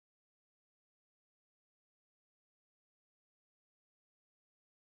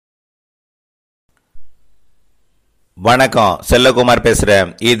வணக்கம், செல்லகுமார்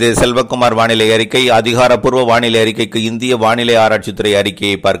பேசுகிறேன். இது செல்வகுமார் வானிலை அறிக்கை. அதிகாரப்பூர்வ வானிலை அறிக்கைக்கு இந்திய வானிலை ஆராய்ச்சித்துறை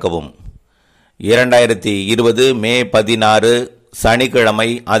அறிக்கையை பார்க்கவும். 2020 மே 16 சனிக்கிழமை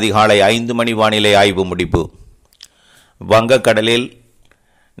அதிகாலை 5 மணி வானிலை ஆய்வு முடிப்பு. வங்கக்கடலில்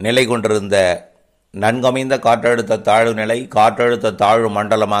நிலை கொண்டிருந்த நன்கமைந்த காற்றழுத்த தாழ்வு நிலை காற்றழுத்த தாழ்வு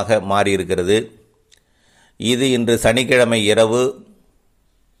மண்டலமாக மாறியிருக்கிறது. இது இன்று சனிக்கிழமை இரவு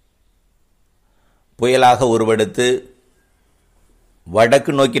புயலாக உருவெடுத்து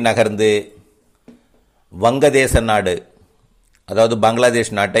வடக்கு நோக்கி நகர்ந்து வங்கதேச நாடு, அதாவது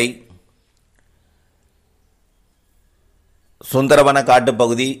பங்களாதேஷ் நாட்டை சுந்தரவன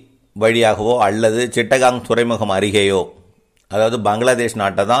காட்டுப்பகுதி வழியாகவோ அல்லது சிட்டகாங் துறைமுகம் அருகேயோ, அதாவது பங்களாதேஷ்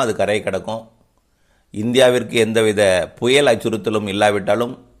நாட்டை தான் அது கரை கடக்கும். இந்தியாவிற்கு எந்தவித புயல் அச்சுறுத்தலும்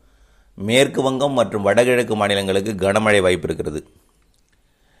இல்லாவிட்டாலும் மேற்கு வங்கம் மற்றும் வடகிழக்கு மாநிலங்களுக்கு கனமழை வாய்ப்பு இருக்கிறது.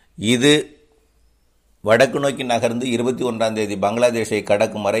 இது வடக்கு நோக்கி நகர்ந்து 21ஆம் தேதி பங்களாதேஷை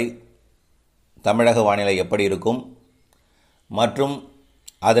கடக்கும் வரை தமிழக வானிலை எப்படி இருக்கும் மற்றும்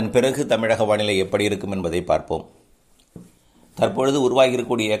அதன் பிறகு தமிழக வானிலை எப்படி இருக்கும் என்பதை பார்ப்போம். தற்பொழுது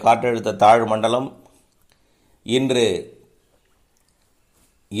உருவாகியிருக்கக்கூடிய காற்றழுத்த தாழ்வு மண்டலம் இன்று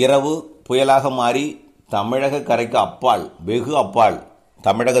இரவு புயலாக மாறி தமிழக கரைக்கு அப்பால், வெகு அப்பால்,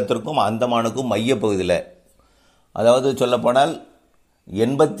 தமிழகத்திற்கும் அந்தமானுக்கும் மையப்பகுதியில், அதாவது சொல்லப்போனால்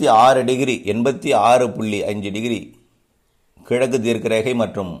 86 டிகிரி 86.5 டிகிரி கிழக்கு தீர்க்கரேகை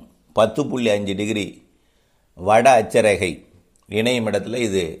மற்றும் 10.5 டிகிரி வட அச்சரேகை இணையும் இடத்துல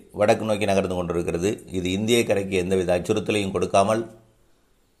இது வடக்கு நோக்கி நகர்ந்து கொண்டிருக்கிறது. இது இந்திய கரைக்கு எந்தவித அச்சுறுத்தலையும் கொடுக்காமல்,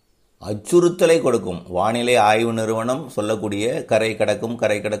 அச்சுறுத்தலை கொடுக்கும் வானிலை ஆய்வு நிறுவனம் சொல்லக்கூடிய கரை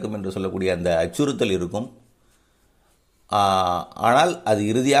கடக்கும் என்று சொல்லக்கூடிய அந்த அச்சுறுத்தல் இருக்கும். ஆனால் அது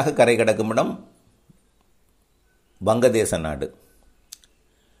இறுதியாக கரை கடக்கும் இடம் வங்கதேச நாடு,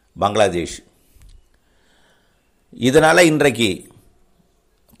 பங்களாதேஷ். இதனால் இன்றைக்கு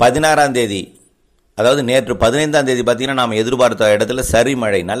 16ஆம் தேதி, அதாவது நேற்று 15ஆம் தேதி பார்த்தீங்கன்னா நாம் எதிர்பார்த்த இடத்துல சரி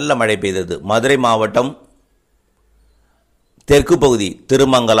மழை, நல்ல மழை பெய்தது. மதுரை மாவட்டம் தெற்கு பகுதி,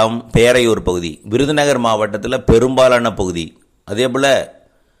 திருமங்கலம், பேரையூர் பகுதி, விருதுநகர் மாவட்டத்தில் பெரும்பாலான பகுதி, அதே போல்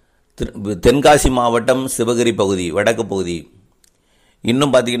தென்காசி மாவட்டம் சிவகிரி பகுதி, வடக்கு பகுதி,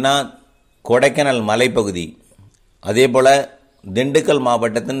 இன்னும் பார்த்திங்கன்னா கொடைக்கானல் மலைப்பகுதி, அதே போல் திண்டுக்கல்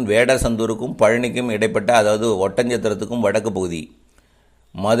மாவட்டத்தின் வேடசந்தூருக்கும் பழனிக்கும் இடைப்பட்ட, அதாவது ஒட்டஞ்சத்திரத்துக்கும் வடக்கு பகுதி,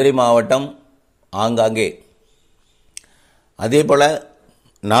 மதுரை மாவட்டம் ஆங்காங்கே, அதே போல்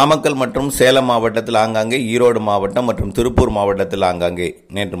நாமக்கல் மற்றும் சேலம் மாவட்டத்தில் ஆங்காங்கே, ஈரோடு மாவட்டம் மற்றும் திருப்பூர் மாவட்டத்தில் ஆங்காங்கே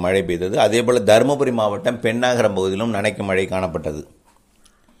நேற்று மழை பெய்தது. அதே போல் தருமபுரி மாவட்டம் பெண்ணாகரம் பகுதியிலும் நனைக்கும் மழை காணப்பட்டது.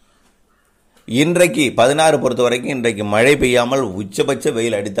 இன்றைக்கு 16 பொறுத்த வரைக்கும் இன்றைக்கு மழை பெய்யாமல் உச்சபட்ச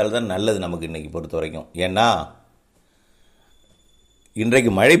வெயில் அடித்தால்தான் நல்லது நமக்கு இன்றைக்கி பொறுத்த வரைக்கும். ஏன்னா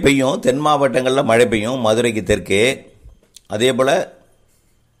இன்றைக்கு மழை பெய்யும், தென் மாவட்டங்களில் மழை பெய்யும், மதுரைக்கு தெற்கே. அதே போல்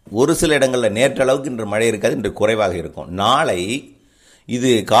ஒரு சில இடங்களில் நேற்றளவுக்கு இன்று மழை இருக்காது, இன்று குறைவாக இருக்கும். நாளை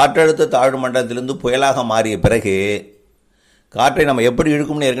இது காற்றழுத்த தாழ்வு மண்டலத்திலிருந்து புயலாக மாறிய பிறகு காற்றை நம்ம எப்படி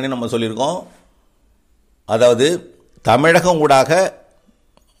இழுக்கும்னு ஏற்கனவே நம்ம சொல்லியிருக்கோம். அதாவது தமிழகம் ஊடாக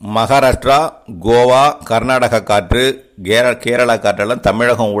மகாராஷ்டிரா, கோவா, கர்நாடகா காற்று, கேரளா காற்றெல்லாம்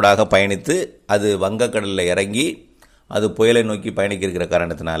தமிழகம் ஊடாக பயணித்து அது வங்கக்கடலில் இறங்கி அது புயலை நோக்கி பயணிக்கிற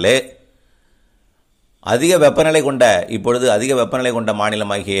காரணத்தினாலே இப்பொழுது அதிக வெப்பநிலை கொண்ட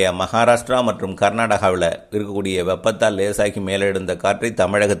மாநிலமாகிய மகாராஷ்டிரா மற்றும் கர்நாடகாவில் இருக்கக்கூடிய வெப்பத்தால் லேசாகி மேலெழுந்த காற்றை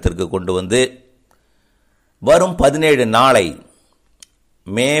தமிழகத்திற்கு கொண்டு வந்து வரும் 17 நாளை,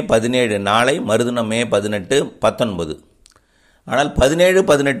 மே 17 நாளை, மறுதினம் மே 18, 19. ஆனால் 17,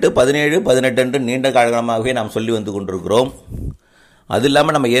 18 என்று நீண்ட காலமாகவே நாம் சொல்லி வந்து கொண்டிருக்கிறோம். அது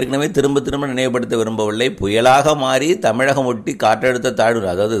இல்லாமல் நம்ம ஏற்கனவே திரும்ப நினைவுபடுத்த விரும்பவில்லை. புயலாக மாறி தமிழகம் ஒட்டி காற்றழுத்த தாழ்வு,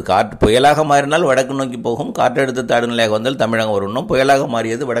 அதாவது புயலாக மாறினால் வடக்கு நோக்கி போகும், காற்றழுத்த தாழ்வு நிலையாக வந்தால் தமிழகம் வரணும். புயலாக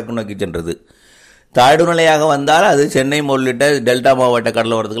மாறியது வடக்கு நோக்கி சென்றது. தாழ்வு நிலையாக வந்தால் அது சென்னை உள்ளிட்ட டெல்டா மாவட்ட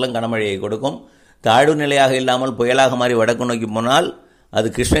கடலோரத்துக்கெல்லாம் கனமழையை கொடுக்கும். தாழ்வு நிலையாக இல்லாமல் புயலாக மாறி வடக்கு நோக்கி போனால் அது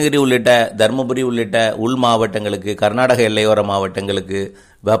கிருஷ்ணகிரி உள்ளிட்ட, தருமபுரி உள்ளிட்ட உள் மாவட்டங்களுக்கு, கர்நாடக எல்லையோர மாவட்டங்களுக்கு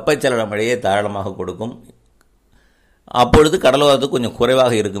வெப்பச்சலன மழையை தாராளமாக கொடுக்கும். அப்பொழுது கடலோரத்து கொஞ்சம்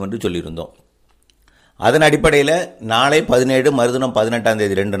குறைவாக இருக்கும் என்று சொல்லியிருந்தோம். அதன் அடிப்படையில் நாளை 17, மறுதினம் 18ஆம்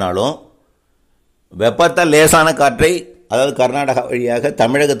தேதி 2 நாளும் வெப்பத்தால் லேசான காற்றை, அதாவது கர்நாடகா வழியாக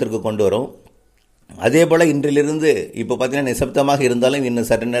தமிழகத்திற்கு கொண்டு வரும். அதே போல் இன்றிலிருந்து இப்போ பார்த்தீங்கன்னா நிசப்தமாக இருந்தாலும் இன்னும்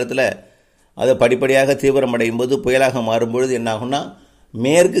சற்று நேரத்தில் அது படிப்படியாக தீவிரமடையும் போது புயலாக மாறும்பொழுது என்னாகும்னா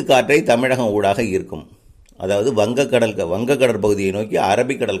மேற்கு காற்றை தமிழகம் ஊடாக ஈர்க்கும். அதாவது வங்கக்கடல் பகுதியை நோக்கி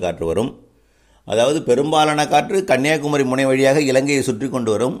அரபிக்கடல் காற்று வரும். அதாவது பெரும்பாலான காற்று கன்னியாகுமரி முனை வழியாக இலங்கையை சுற்றி கொண்டு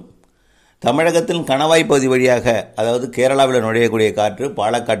வரும். தமிழகத்தின் கணவாய் பகுதி வழியாக, அதாவது கேரளாவில் நுழையக்கூடிய காற்று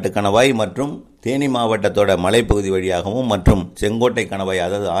பாலக்காட்டு கணவாய் மற்றும் தேனி மாவட்டத்தோட மலைப்பகுதி வழியாகவும் மற்றும் செங்கோட்டை கணவாய்,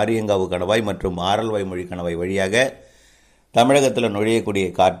 அதாவது ஆரியங்காவு கணவாய் மற்றும் ஆரல்வாய்மொழி கணவாய் வழியாக தமிழகத்தில் நுழையக்கூடிய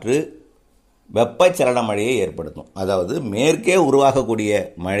காற்று வெப்பச்சலன மழையை ஏற்படுத்தும். அதாவது மேற்கே உருவாகக்கூடிய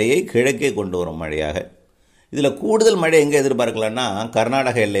மழையை கிழக்கே கொண்டு வரும் மழையாக. இதில் கூடுதல் மழை எங்கே எதிர்பார்க்கலான்னா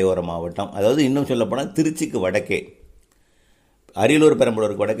கர்நாடக எல்லையோர மாவட்டம், அதாவது இன்னும் சொல்லப்போனால் திருச்சிக்கு வடக்கே, அரியலூர்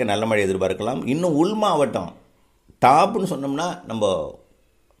பெரம்பலூருக்கு வடக்கே நல்ல மழை எதிர்பார்க்கலாம். இன்னும் உள் மாவட்டம் டாப்னு சொன்னோம்னா நம்ம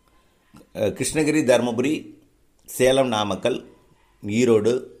கிருஷ்ணகிரி, தருமபுரி, சேலம், நாமக்கல்,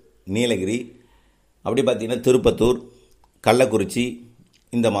 ஈரோடு, நீலகிரி, அப்படி பார்த்திங்கன்னா திருப்பத்தூர், கள்ளக்குறிச்சி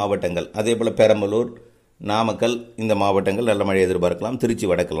இந்த மாவட்டங்கள், அதே போல் பெரம்பலூர், நாமக்கல் இந்த மாவட்டங்கள் நல்ல மழை எதிர்பார்க்கலாம். திருச்சி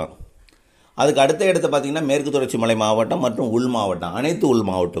வடக்கலாம். அதுக்கு அடுத்த இடத்த பார்த்திங்கன்னா மேற்கு தொடர்ச்சி மலை மாவட்டம் மற்றும் உள் மாவட்டம், அனைத்து உள்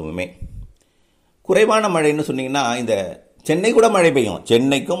மாவட்டமுமே குறைவான மழைன்னு சொன்னிங்கன்னா இந்த சென்னை கூட மழை பெய்யும்,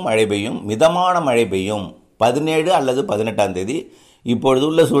 சென்னைக்கும் மழை பெய்யும், மிதமான மழை பெய்யும் 17 அல்லது 18ஆம் தேதி. இப்பொழுது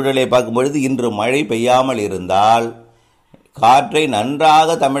உள்ள சூழலை பார்க்கும்பொழுது இன்று மழை பெய்யாமல் இருந்தால் காற்றை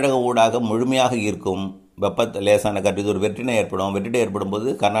நன்றாக தமிழக ஊடாக முழுமையாக ஈர்க்கும் லேசான காற்று. இது ஒரு வெற்றினை ஏற்படும். வெற்றினை ஏற்படும் போது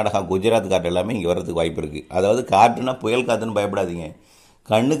கர்நாடகா, குஜராத் காற்று எல்லாமே இங்கே வரதுக்கு வாய்ப்பு இருக்குது. அதாவது காற்றுனா புயல் காற்றுன்னு பயப்படாதீங்க,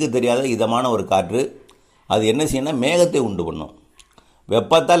 கண்ணுக்கு தெரியாத இதமான ஒரு காற்று. அது என்ன செய்யணும்னா மேகத்தை உண்டு பண்ணும்.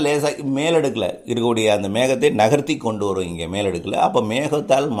 வெப்பத்தால் லேசாக மேலடுக்கில் இருக்கக்கூடிய அந்த மேகத்தை நகர்த்தி கொண்டு வரும் இங்கே மேலடுக்கில். அப்போ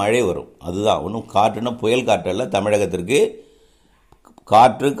மேகத்தால் மழை வரும். அதுதான் ஒன்றும் காற்றுனா புயல் காற்றல்ல. தமிழகத்திற்கு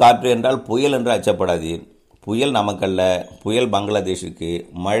காற்று காற்று என்றால் புயல் என்று அச்சப்படாதீர். புயல் நமக்கல்ல, புயல் பங்களாதேஷுக்கு.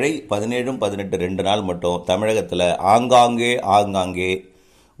 மழை 17, 18 2 நாள் மட்டும் தமிழகத்தில் ஆங்காங்கே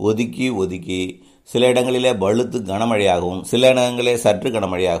ஒதுக்கி ஒதுக்கி சில இடங்களிலே பழுத்து கனமழையாகவும், சில இடங்களிலே சற்று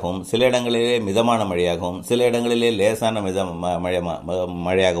கனமழையாகவும், சில இடங்களிலே மிதமான மழையாகவும், சில இடங்களிலே லேசான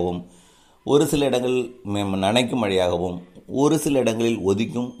மழையாகவும், ஒரு சில இடங்கள் நனைக்கும் மழையாகவும், ஒரு சில இடங்களில்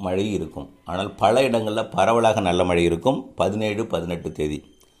ஒதிக்கும் மழை இருக்கும். ஆனால் பல இடங்களில் பரவலாக நல்ல மழை இருக்கும். 17, 18 தேதி.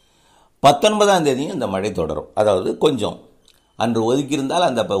 19ஆம் தேதியும் இந்த மழை தொடரும். அதாவது கொஞ்சம் அன்று ஒதுக்கியிருந்தால்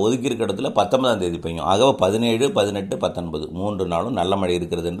அந்த ஒதுக்கியிருக்க இடத்துல 19ஆம் தேதி பெய்யும். ஆகவே 17, 18, 19 3 நாளும் நல்ல மழை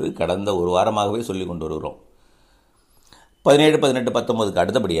இருக்கிறது என்று கடந்த ஒரு வாரமாகவே சொல்லி கொண்டு வருகிறோம். 17, 18, 19க்கு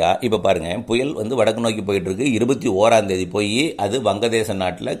அடுத்தபடியாக இப்போ பாருங்கள், புயல் வடக்கு நோக்கி போயிட்டுருக்கு. 21ஆம் தேதி போய் அது வங்கதேச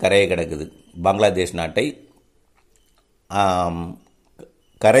நாட்டில் கரையை கிடக்குது. பங்களாதேஷ் நாட்டை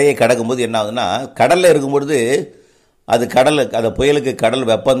கரையை கடக்கும்போது என்ன ஆகுதுன்னா, கடலில் இருக்கும்பொழுது அது அந்த புயலுக்கு கடல்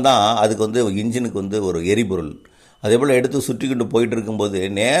வெப்பம்தான் அதுக்கு இன்ஜினுக்கு ஒரு எரிபொருள். அதே போல் எடுத்து சுற்றிக்கிட்டு போயிட்டு இருக்கும்போது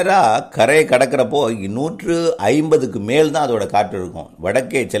நேராக கரையை கடக்கிறப்போ 150க்கு மேல் தான் அதோட காற்று இருக்கும்.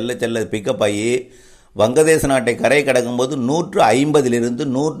 வடக்கே செல்ல செல்ல பிக்கப் ஆகி வங்கதேச நாட்டை கரையை கடக்கும்போது 150லிருந்து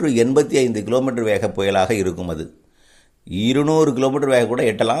 185 கிலோமீட்டர் வேக புயலாக இருக்கும். அது 200 கிலோமீட்டர் வேக கூட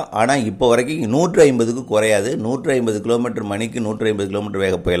எட்டலாம். ஆனால் இப்போ வரைக்கும் 150க்கு குறையாது. 150 கிலோமீட்டர் மணிக்கு 150 கிலோமீட்டர்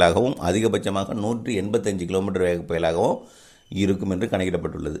வேக புயலாகவும் அதிகபட்சமாக 185 கிலோமீட்டர் வேக புயலாகவும் இருக்கும் என்று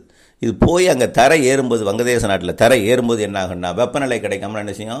கணக்கிடப்பட்டுள்ளது. இது போய் அங்கே தரை ஏறும்போது, வங்கதேச நாட்டில் தரை ஏறும்போது என்ன ஆகுன்னா, வெப்பநிலை கிடைக்காம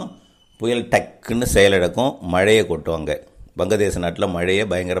என்ன செய்யும், புயல் டக்குன்னு செயலிழக்கும், மழையை கொட்டும். அங்கே வங்கதேச நாட்டில் மழையை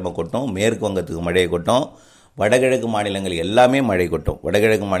பயங்கரமாக கொட்டும். மேற்கு வங்கத்துக்கு மழையை கொட்டும். வடகிழக்கு மாநிலங்கள் எல்லாமே மழை கொட்டும்.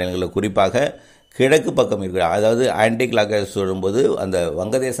 வடகிழக்கு மாநிலங்களில் குறிப்பாக கிழக்கு பக்கம் இருக்கிற, அதாவது ஆன்டி கிளாக்வைஸ் சொல்லும்போது அந்த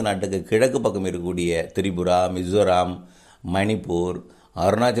வங்கதேச நாட்டுக்கு கிழக்கு பக்கம் இருக்கக்கூடிய திரிபுரா, மிசோராம், மணிப்பூர்,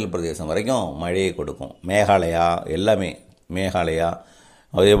 அருணாச்சல் பிரதேசம் வரைக்கும் மழையை கொடுக்கும். மேகாலயா எல்லாமே, மேகாலயா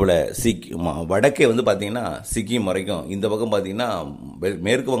அதே போல் சிக்கிம், வடக்கே பார்த்திங்கன்னா சிக்கிம் வரைக்கும், இந்த பக்கம் பார்த்திங்கன்னா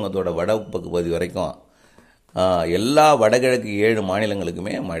மேற்கு வங்கத்தோட வடக்கு பகுதி வரைக்கும் எல்லா வடகிழக்கு 7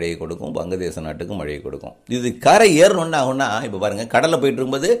 மாநிலங்களுக்குமே மழையை கொடுக்கும். வங்கதேச நாட்டுக்கு மழையை கொடுக்கும். இது கரை ஏறணுன்னு ஆகும்னா, இப்போ பாருங்கள், கடலில் போயிட்டு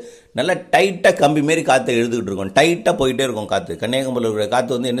இருக்கும்போது நல்லா டைட்டாக கம்பி மாரி காற்றை எழுதுகிட்டு இருக்கும். டைட்டாக போயிட்டே இருக்கும் காற்று. கன்னியாகுமரியில் இருக்கிற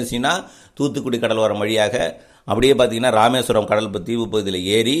காற்று என்ன செய்யணும்னா தூத்துக்குடி கடல் வர வழியாக அப்படியே பார்த்திங்கன்னா ராமேஸ்வரம் கடல் தீவு பகுதியில்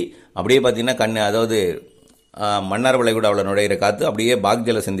ஏறி அப்படியே பார்த்திங்கன்னா அதாவது மன்னார் வளைகுடாவில் நுழையிற காற்று அப்படியே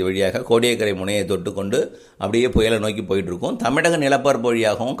பாக்ஜல சந்தி வழியாக கோடியக்கரை முனையை தொட்டு கொண்டு அப்படியே புயலை நோக்கி போயிட்டுருக்கும். தமிழக நிலப்பரப்பு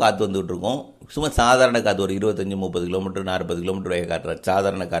வழியாகவும் காற்று வந்துகிட்டு இருக்கும். சும்மா சாதாரண காற்று ஒரு 25, 30 கிலோமீட்டர் 40 கிலோமீட்டர் வேக காற்று,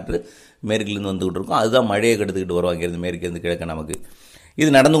 சாதாரண காற்று மேற்கிலேருந்து வந்துகிட்டு இருக்கும். அதுதான் மழையை கெடுத்துக்கிட்டு வருவாங்க இருந்து மேற்கிருந்து கிழக்க. நமக்கு இது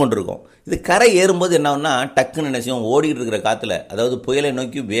நடந்து கொண்டு இருக்கும். இது கரை ஏறும்போது என்ன ஆகும்னா, டக்குன்னு நினைச்சோம் ஓடிட்டு இருக்கிற காற்றுல, அதாவது புயலை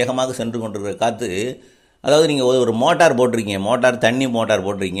நோக்கி வேகமாக சென்று கொண்டிருக்கிற காற்று, அதாவது நீங்கள் ஒரு மோட்டார் போட்டிருக்கீங்க, தண்ணி மோட்டார்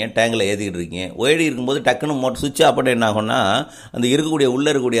போட்டிருக்கீங்க, டேங்கில் ஏற்றிக்கிட்டு இருக்கீங்க, ஓடி இருக்கும்போது டக்குன்னு சுவிட்ச் ஆஃப் பண்ண என்ன ஆகும்னா, அந்த உள்ளே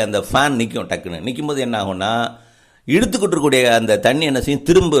இருக்கக்கூடிய அந்த ஃபேன் நிற்கும். டக்குன்னு நிற்கும்போது என்ன ஆகும்னா, இழுத்துக்கிட்டு இருக்கக்கூடிய அந்த தண்ணி என்ன செய்யும்,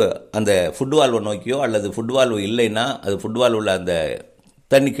 திரும்ப அந்த ஃபுட்வால்வை நோக்கியோ அல்லது ஃபுட்வால்வு இல்லைன்னா அது ஃபுட்வால்வில் அந்த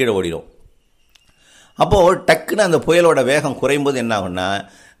தண்ணி கீழே ஓடிடும். அப்போது டக்குன்னு அந்த புயலோட வேகம் குறையும் போது என்ன ஆகும்னா,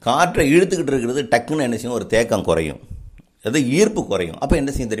 காற்றை இழுத்துக்கிட்டு இருக்கிறது டக்குன்னு என்ன செய்யும், ஒரு தேக்கம் குறையும், அது ஈர்ப்பு குறையும். அப்போ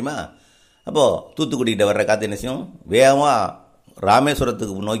என்ன செய்யும் தெரியுமா, அப்போது தூத்துக்குடிக்கிட்ட வர்ற காற்று என்ன செய்யும், வேகமாக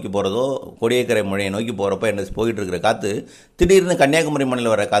ராமேஸ்வரத்துக்கு நோக்கி போகிறதோ கோடியக்கரை மொழியை நோக்கி போகிறப்போ என்ன போயிட்டு இருக்கிற காற்று திடீர்னு கன்னியாகுமரி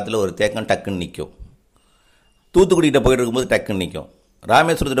மாநிலம் வர காற்றுல ஒரு தேக்கம் டக்குன்னு நிற்கும். தூத்துக்குடிகிட்ட போயிட்டு இருக்கும்போது டக்குன்னு நிற்கும்.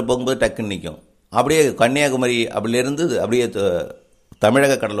 ராமேஸ்வரத்திட்ட போகும்போது டக்குன்னு நிற்கும். அப்படியே கன்னியாகுமரி அப்படிலேருந்து அப்படியே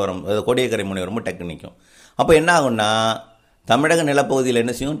தமிழக கடலோரம் கோடியக்கரை முனை வரும்போது டக்குன்னு நிற்கும். அப்போ என்ன ஆகும்னா தமிழக நிலப்பகுதியில்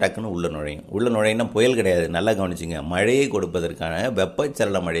என்ன செய்யும், டக்குன்னு உள்ள நுழையினா புயல் கிடையாது. நல்லா கவனிச்சிங்க, மழையை கொடுப்பதற்கான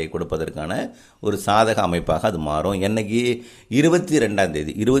வெப்பச்சலன மழையை கொடுப்பதற்கான ஒரு சாதக அமைப்பாக அது மாறும். என்னைக்கு 22ஆம்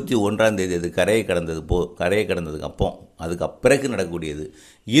தேதி 21ஆம் தேதி அது கரையை கடந்ததுக்கு அப்போ அதுக்கு பிறகு நடக்கக்கூடியது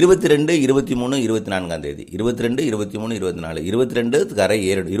 22, 23, 24ஆம் தேதி 22, 23, 24 22 கரை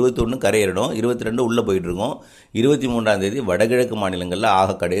ஏறிடும், 21 கரை ஏறிடும், 22 உள்ளே போயிட்டு இருக்கோம். 23ஆம் தேதி வடகிழக்கு மாநிலங்களில்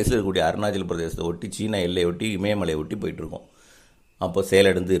ஆக கடைசியில் இருக்கக்கூடிய அருணாச்சல பிரதேசத்தை ஒட்டி சீனா எல்லையை ஒட்டி இமயமலையை ஒட்டி போயிட்டு இருக்கோம். அப்போ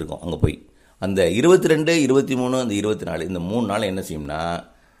செயலடைந்து இருக்கும். அங்கே போய் அந்த 22, 23, அந்த 24 இந்த 3 நாள் என்ன செய்யும்னா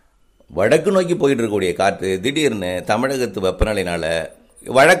வடக்கு நோக்கி போயிட்டு இருக்கக்கூடிய காற்று திடீர்னு தமிழகத்து வெப்பநிலையினால்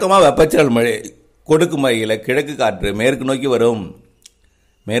வழக்கமாக வெப்பச்சலன மழை கொடுக்கும் வகையில் கிழக்கு காற்று மேற்கு நோக்கி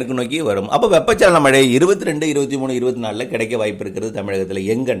வரும். அப்போ வெப்பச்சலன மழை 22, 23, 24 கிடைக்க வாய்ப்பு இருக்கிறது தமிழகத்தில்.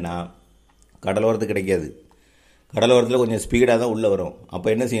 எங்கன்னா கடலோரத்துக்கு கிடைக்காது. கடலோரத்தில் கொஞ்சம் ஸ்பீடாக தான் உள்ளே வரும். அப்போ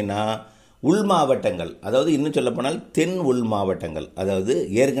என்ன செய்யணும்னா உள் மாவட்டங்கள், அதாவது இன்னும் சொல்லப்போனால் தென் உள் மாவட்டங்கள், அதாவது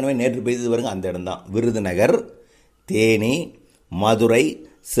ஏற்கனவே நேற்று பெய்தது வருங்க அந்த இடம் தான் விருதுநகர், தேனி, மதுரை,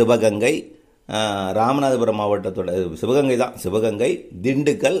 சிவகங்கை, ராமநாதபுரம் மாவட்டத்தோட சிவகங்கை,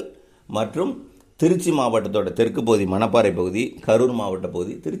 திண்டுக்கல் மற்றும் திருச்சி மாவட்டத்தோட தெற்கு பகுதி மணப்பாறை பகுதி, கரூர் மாவட்ட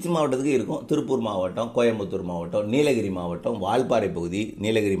பகுதி, திருச்சி மாவட்டத்துக்கு இருக்கும், திருப்பூர் மாவட்டம், கோயம்புத்தூர் மாவட்டம், நீலகிரி மாவட்டம், வால்பாறை பகுதி,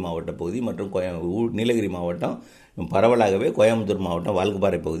 நீலகிரி மாவட்ட பகுதி மற்றும் நீலகிரி மாவட்டம் பரவலாகவே கோயம்புத்தூர் மாவட்டம்,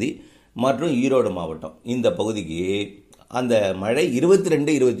 வால்பாறை பகுதி மற்றும் ஈரோடு மாவட்டம் இந்த பகுதிக்கு அந்த மழை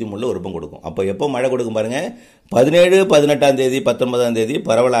 22, 23 விருப்பம் கொடுக்கும். அப்போ எப்போ மழை கொடுக்கும் பாருங்கள், 17, 18ஆம் தேதி 19ஆம் தேதி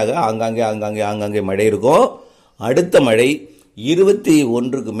பரவலாக ஆங்காங்கே மழை இருக்கும். அடுத்த மழை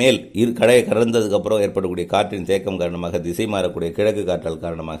 21க்கு மேல் கடையை கடந்ததுக்கப்புறம் ஏற்படக்கூடிய காற்றின் தேக்கம் காரணமாக திசை மாறக்கூடிய கிழக்கு காற்றால்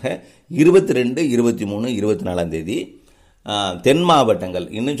காரணமாக 22, 23, 24ஆம் தேதி தென் மாவட்டங்கள்,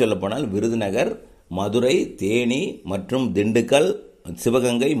 இன்னும் சொல்லப்போனால் விருதுநகர், மதுரை, தேனி மற்றும் திண்டுக்கல்,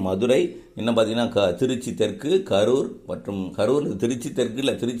 சிவகங்கை, மதுரை, இன்னும் பார்த்தீங்கன்னா திருச்சி தெற்கு, கரூர் திருச்சி தெற்கு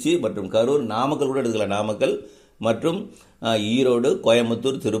இல்லை திருச்சி மற்றும் கரூர், நாமக்கல் கூட எடுத்துக்கலாம், நாமக்கல் மற்றும் ஈரோடு,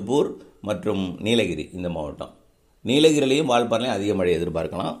 கோயம்புத்தூர், திருப்பூர் மற்றும் நீலகிரி இந்த மாவட்டம். நீலகிரிலையும் வால்பாறையிலையும் அதிக மழை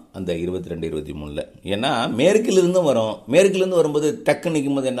எதிர்பார்க்கலாம் அந்த 22, 23. ஏன்னா மேற்கிலிருந்து வரும்போது டக்கு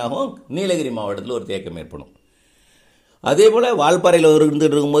நிற்கும் போது என்னாகும், நீலகிரி மாவட்டத்தில் ஒரு தேக்கம் ஏற்படும். அதே போல் வால்பாறையில்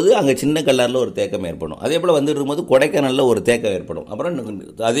இருந்துட்டு இருக்கும்போது அங்கே சின்ன கல்லாரில் ஒரு தேக்கம் ஏற்படும். அதே போல் வந்துட்டு இருக்கும்போது கொடைக்கானலில் ஒரு தேக்கம் ஏற்படும். அப்புறம்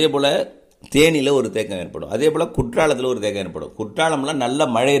அதே போல் தேனியில் ஒரு தேக்கம் ஏற்படும். அதே போல் குற்றாலத்தில் ஒரு தேக்கம் ஏற்படும். குற்றாலம்லாம் நல்ல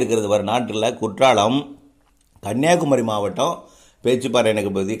மழை இருக்கிறது வர நாட்டில். குற்றாலம், கன்னியாகுமரி மாவட்டம் பேச்சுப்பாறை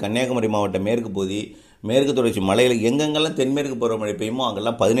எனக்கு பகுதி, கன்னியாகுமரி மாவட்டம் மேற்கு பகுதி, மேற்கு தொடர்ச்சி மலையில் எங்கெங்கெல்லாம் தென்மேற்கு பருவமழை பெய்யுமோ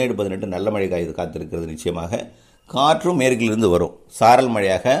அங்கெல்லாம் 17, 18 நல்ல மழை காத்திருக்கிறது. நிச்சயமாக காற்றும் மேற்கிலிருந்து வரும். சாரல்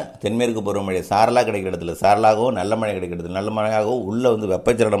மழையாக தென்மேற்கு பருவமழை சாரலாக கிடைக்கிற இடத்துல சாரலாகவும், நல்ல மழை கிடைக்கிற இடத்துல நல்ல மழையாகவும், உள்ளே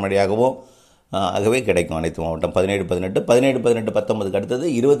வெப்பச்சலன மழையாகவும் ஆகவே கிடைக்கும் அனைத்து மாவட்டம். 17, 18, 19க்கு அடுத்தது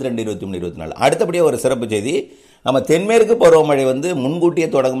 22, 23, 24. அடுத்தபடியாக ஒரு சிறப்பு செய்தி, நம்ம தென்மேற்கு பருவமழை முன்கூட்டியே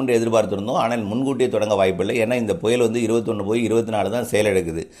தொடங்கும் என்று எதிர்பார்த்திருந்தோம். ஆனால் முன்கூட்டியே தொடங்க வாய்ப்பில்லை. ஏன்னா இந்த புயல் 21 போய் 24 தான்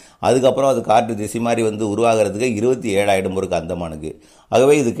செயலிழக்குது. அதுக்கப்புறம் அது காற்று திசை மாறி உருவாகிறதுக்கு 27 ஆகிடும் பொருக்கு அந்தமானுக்கு.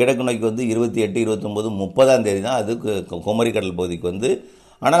 ஆகவே இது கிழக்கு நோக்கி 28, 29, 30ஆம் தேதி தான் அது குமரி கடல் பகுதிக்கு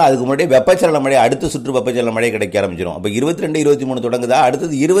ஆனால் அதுக்கு முன்னாடி வெப்பச்சலன மழை, அடுத்த சுற்று வெப்பச்சலன மழை கிடைக்க ஆரம்பிச்சிடும். அப்போ 22, 23 தொடங்குதா,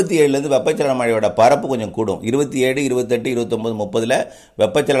 அடுத்தது 27லேருந்து வெப்பச்சலன மழையோட பரப்பு கொஞ்சம் கூடும். 27, 28, 29, 30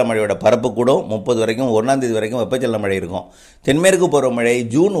 வெப்பச்சலன மழையோட பரப்பு கூடும். 30 வரைக்கும் 1ஆம் தேதி வரைக்கும் வெப்பச்சலன மழை இருக்கும். தென்மேற்கு பருவமழை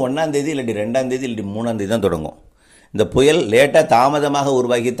ஜூன் 1ஆம் தேதி இல்லாட்டி 2ஆம் தேதி இல்லாட்டி 3ஆம் தேதி தான் தொடங்கும். இந்த புயல் லேட்டாக தாமதமாக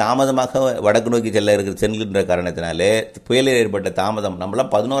உருவாகி தாமதமாக வடக்கு நோக்கி செல்கின்ற காரணத்தினாலே புயலில் ஏற்பட்ட தாமதம்.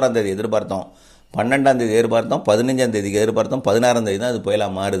 நம்மளாம் 11ஆம் தேதி எதிர்பார்த்தோம், 12ஆம் தேதி எதிர்பார்த்தோம், 15ஆம் தேதிக்கு எதிர்பார்த்தோம், 16ஆம் தேதி தான் அது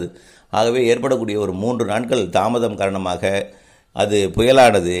புயலாக மாறுது. ஆகவே ஏற்படக்கூடிய ஒரு 3 நாட்கள் தாமதம் காரணமாக அது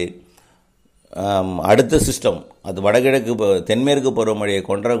புயலானது அடுத்த சிஸ்டம், அது வடகிழக்கு தென்மேற்கு பருவமழையை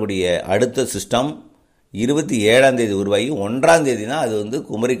கொண்டக்கூடிய அடுத்த சிஸ்டம் 27ஆம் தேதி உருவாகி 1ஆம் தேதி தான் அது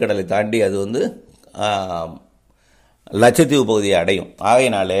குமரிக்கடலை தாண்டி அது லட்சத்தீவு பகுதியை அடையும்.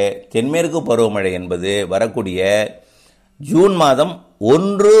 ஆகையினாலே தென்மேற்கு பருவமழை என்பது வரக்கூடிய ஜூன் மாதம்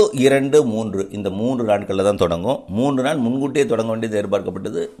 1, 2, 3 இந்த 3 நாட்களில் தான் தொடங்கும். 3 நாள் முன்கூட்டியே தொடங்க வேண்டியது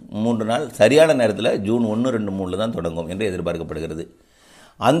எதிர்பார்க்கப்பட்டது. 3 நாள் சரியான நேரத்தில் ஜூன் 1, 2, 3 தான் தொடங்கும் என்று எதிர்பார்க்கப்படுகிறது.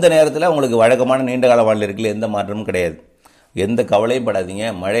 அந்த நேரத்தில் உங்களுக்கு வழக்கமான நீண்டகால வானிலை இருக்குல்ல, எந்த மாற்றமும் கிடையாது. எந்த கவலையும் படாதீங்க.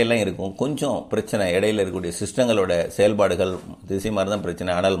 மழையெல்லாம் இருக்கும், கொஞ்சம் பிரச்சனை இடையில் இருக்கக்கூடிய சிஸ்டங்களோட செயல்பாடுகள் திசை மாதிரி தான்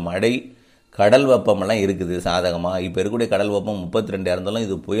பிரச்சனை. ஆனால் மழை, கடல் வெப்பமெல்லாம் இருக்குது சாதகமாக. இப்போ இருக்கக்கூடிய கடல் வெப்பம் 32 இருந்தாலும்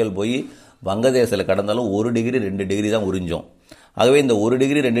இது புயல் போய் வங்கதேசத்தில் கடந்தாலும் 1 டிகிரி 2 டிகிரி தான் உறிஞ்சோம். ஆகவே இந்த 1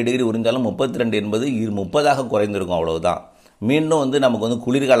 டிகிரி 2 டிகிரி உறிஞ்சாலும் 32 என்பது 30ஆக குறைந்திருக்கும், அவ்வளவுதான். மீண்டும் நமக்கு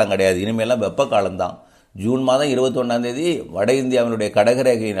குளிர்காலம் கிடையாது, இனிமேலாம் வெப்ப காலம்தான். ஜூன் மாதம் 21ஆம் தேதி வட இந்தியாவினுடைய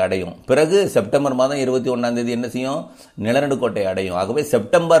கடகரேகையை அடையும். பிறகு செப்டம்பர் மாதம் 21ஆம் தேதி என்ன செய்யும்? நிலநடுக்கோட்டை அடையும். ஆகவே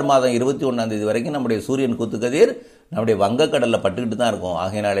செப்டம்பர் மாதம் 21ஆம் தேதி வரைக்கும் நம்முடைய சூரியன் குத்துக்கதிர் நம்முடைய வங்கக்கடலில் பட்டுக்கிட்டு தான் இருக்கும்.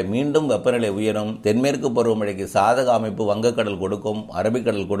 ஆகையினாலே மீண்டும் வெப்பநிலை உயரும். தென்மேற்கு பருவமழைக்கு சாதக அமைப்பு வங்கக்கடல் கொடுக்கும்,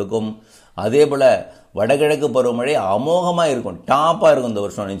 அரபிக்கடல் கொடுக்கும். அதே போல வடகிழக்கு பருவமழை அமோகமாக இருக்கும், டாப்பாக இருக்கும் இந்த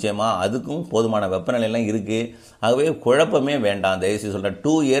வருஷம் நிச்சயமா. அதுக்கும் போதுமான வெப்பநிலையெல்லாம் இருக்குது. ஆகவே குழப்பமே வேண்டாம், தயவுசெய்து சொல்கிறேன்.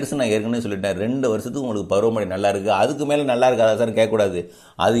 2 இயர்ஸ் நான் ஏற்கனவே சொல்லிட்டேன், 2 வருஷத்துக்கு உங்களுக்கு பருவமழை நல்லா இருக்குது. அதுக்கு மேலே நல்லா இருக்காதா சார் கேட்கக்கூடாது.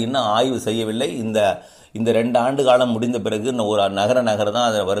 அது இன்னும் ஆய்வு செய்யவில்லை. இந்த 2 ஆண்டு காலம் முடிந்த பிறகு ஒரு நகர தான்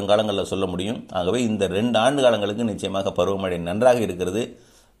அதை வருங்காலங்களில் சொல்ல முடியும். ஆகவே இந்த 2 ஆண்டு காலங்களுக்கு நிச்சயமாக பருவமழை நன்றாக இருக்கிறது.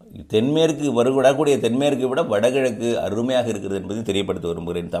 தென்மேற்கு வரக்கூடிய தென்மேற்கு விட வடகிழக்கு அருமையாக இருக்கிறது என்பதை தெரியப்படுத்த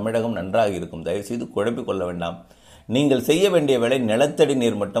விரும்புகிறேன். தமிழகம் நன்றாக இருக்கும், தயவுசெய்து குழப்பிக்கொள்ள வேண்டாம். நீங்கள் செய்ய வேண்டிய வேலை நிலத்தடி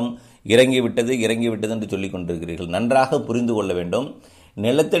நீர் மட்டம் இறங்கிவிட்டது என்று சொல்லிக் கொண்டிருக்கிறீர்கள். நன்றாக புரிந்து கொள்ள வேண்டும்.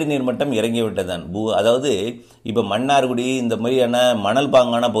 நிலத்தடி நீர் மட்டம் இறங்கிவிட்டதான். அதாவது இப்போ மன்னார்குடி இந்த மாதிரியான மணல்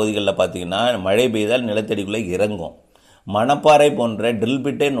பாங்கான பகுதிகளில் பார்த்தீங்கன்னா மழை பெய்தால் நிலத்தடிக்குள்ளே இறங்கும். மணப்பாறை போன்ற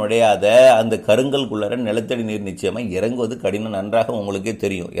ட்ரில்பிட்டே நுழையாத அந்த கருங்கல்குள்ளர நிலத்தடி நீர் நிச்சயமாக இறங்குவது கடினம், நன்றாக உங்களுக்கே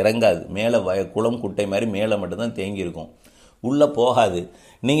தெரியும். இறங்காது, மேலே குளம் குட்டை மாதிரி மேலே மட்டும்தான் தேங்கி இருக்கும், உள்ளே போகாது.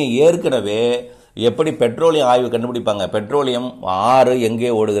 நீங்கள் ஏற்கனவே எப்படி பெட்ரோலியம் ஆய்வு கண்டுபிடிப்பாங்க, பெட்ரோலியம் ஆறு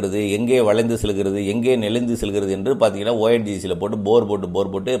எங்கே ஓடுகிறது, எங்கே வளைந்து செல்கிறது, எங்கே நெளிந்து செல்கிறது என்று பார்த்தீங்கன்னா ONGCயில் போட்டு போர்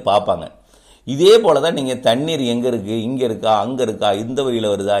போட்டு பார்ப்பாங்க. இதே போல தான் நீங்கள் தண்ணீர் எங்கே இருக்குது, இங்கே இருக்கா, அங்கே இருக்கா, இந்த வழியில்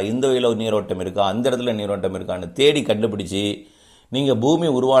வருதா, இந்த வழியில் நீரோட்டம் இருக்கா, அந்த இடத்துல நீரோட்டம் இருக்கான்னு தேடி கண்டுபிடிச்சி நீங்கள் பூமி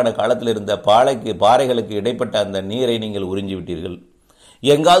உருவான காலத்தில் இருந்த பாறைகளுக்கு இடைப்பட்ட அந்த நீரை நீங்கள் உறிஞ்சி விட்டீர்கள்.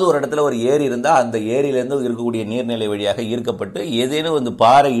 எங்காவது ஒரு இடத்துல ஒரு ஏரி இருந்தால் அந்த ஏரியிலேருந்து இருக்கக்கூடிய நீர்நிலை வழியாக ஈர்க்கப்பட்டு ஏதேனும்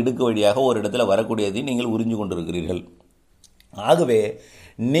பாறை இடுக்கு வழியாக ஒரு இடத்துல வரக்கூடியதை நீங்கள் உறிஞ்சு கொண்டிருக்கிறீர்கள். ஆகவே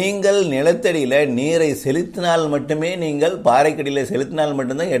நீங்கள் நிலத்தடியில் நீரை செலுத்தினால் மட்டுமே, நீங்கள் பாறைக்கடியில் செலுத்தினால்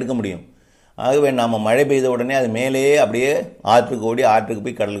மட்டும்தான் எடுக்க முடியும். ஆகவே நாம் மழை பெய்த உடனே அது மேலேயே அப்படியே ஆற்றுக்கு ஓடி, ஆற்றுக்கு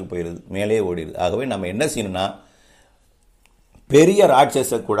போய் கடலுக்கு போயிடுது, மேலேயே ஓடிடுது. ஆகவே நம்ம என்ன செய்யணும்னா, பெரிய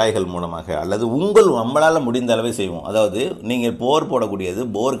ராட்சச குழாய்கள் மூலமாக அல்லது நம்மளால் முடிந்த அளவே செய்வோம். அதாவது நீங்கள் போர் போடக்கூடியது,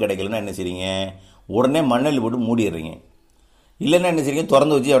 போர் கிடைக்கலன்னா என்ன செய்றீங்க, உடனே மண்ணில் போட்டு மூடிடுறீங்க. இல்லைன்னா என்ன செய்றீங்க,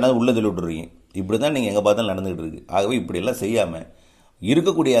 திறந்து வச்சு அவனாவது உள்ளே தள்ளி விட்டுறீங்க. இப்படி தான் நீங்கள் எங்கே பார்த்தாலும் நடந்துகிட்டு இருக்குது. ஆகவே இப்படியெல்லாம் செய்யாமல்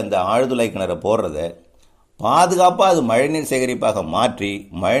இருக்கக்கூடிய அந்த ஆழ்துளை கிணறை போடுறத பாதுகாப்பாக அது மழைநீர் சேகரிப்பாக மாற்றி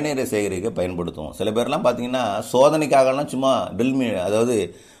மழைநீரை சேகரிக்க பயன்படுத்தும். சில பேர்லாம் பார்த்தீங்கன்னா சோதனைக்காகலாம் சும்மா அதாவது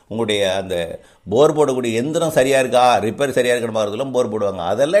உங்களுடைய அந்த போர் போடக்கூடிய எந்திரம் சரியாக இருக்கா, ரிப்பேர் சரியாக இருக்கிற மாதிரிலாம் போர் போடுவாங்க.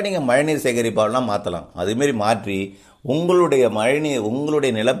 அதெல்லாம் நீங்கள் மழைநீர் சேகரிப்பாகலாம் மாற்றலாம். அதுமாரி மாற்றி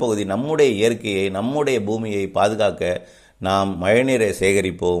உங்களுடைய நிலப்பகுதி, நம்முடைய இயற்கையை, நம்முடைய பூமியை பாதுகாக்க நாம் மழைநீரை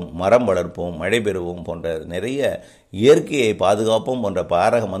சேகரிப்போம், மரம் வளர்ப்போம், மழை பெறுவோம் போன்ற நிறைய இயற்கையை பாதுகாப்போம் போன்ற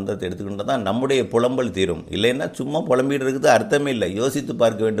பாரக மந்திரத்தை எடுத்துக்கிட்டு தான் நம்முடைய புலம்பல் தீரும். இல்லைன்னா சும்மா புலம்பிட்டு இருக்குது அர்த்தமே இல்லை. யோசித்து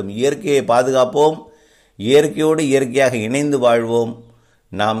பார்க்க வேண்டும். இயற்கையை பாதுகாப்போம், இயற்கையோடு இயற்கையாக இணைந்து வாழ்வோம்.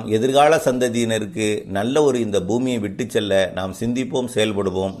 நாம் எதிர்கால சந்ததியினருக்கு நல்ல இந்த பூமியை விட்டு செல்ல நாம் சிந்திப்போம்,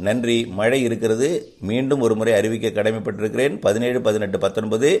 செயல்படுவோம். நன்றி. மழை இருக்கிறது, மீண்டும் ஒரு முறை அறிவிக்க கடமைப்பட்டிருக்கிறேன். 17, 18,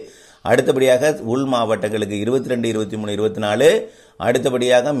 19. அடுத்தபடியாக உள் மாவட்டங்களுக்கு 22, 23, 24.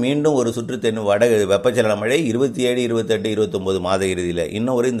 அடுத்தபடியாக மீண்டும் ஒரு சுற்று வெப்பச்சலன மழை 27, 28, 29 மாத இறுதியில்.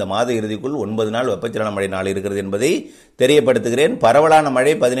 இன்னொரு இந்த மாத இறுதிக்குள் 9 நாள் வெப்பச்சலன மழை நாள் இருக்கிறது என்பதை தெரியப்படுத்துகிறேன். பரவலான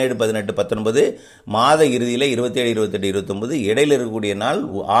மழை 17, 18, 19. மாத இறுதியில் 27, 28, 29. இடையில் இருக்கக்கூடிய நாள்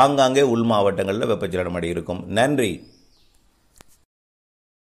ஆங்காங்கே உள் மாவட்டங்களில் வெப்பச்சலன மழை இருக்கும். நன்றி.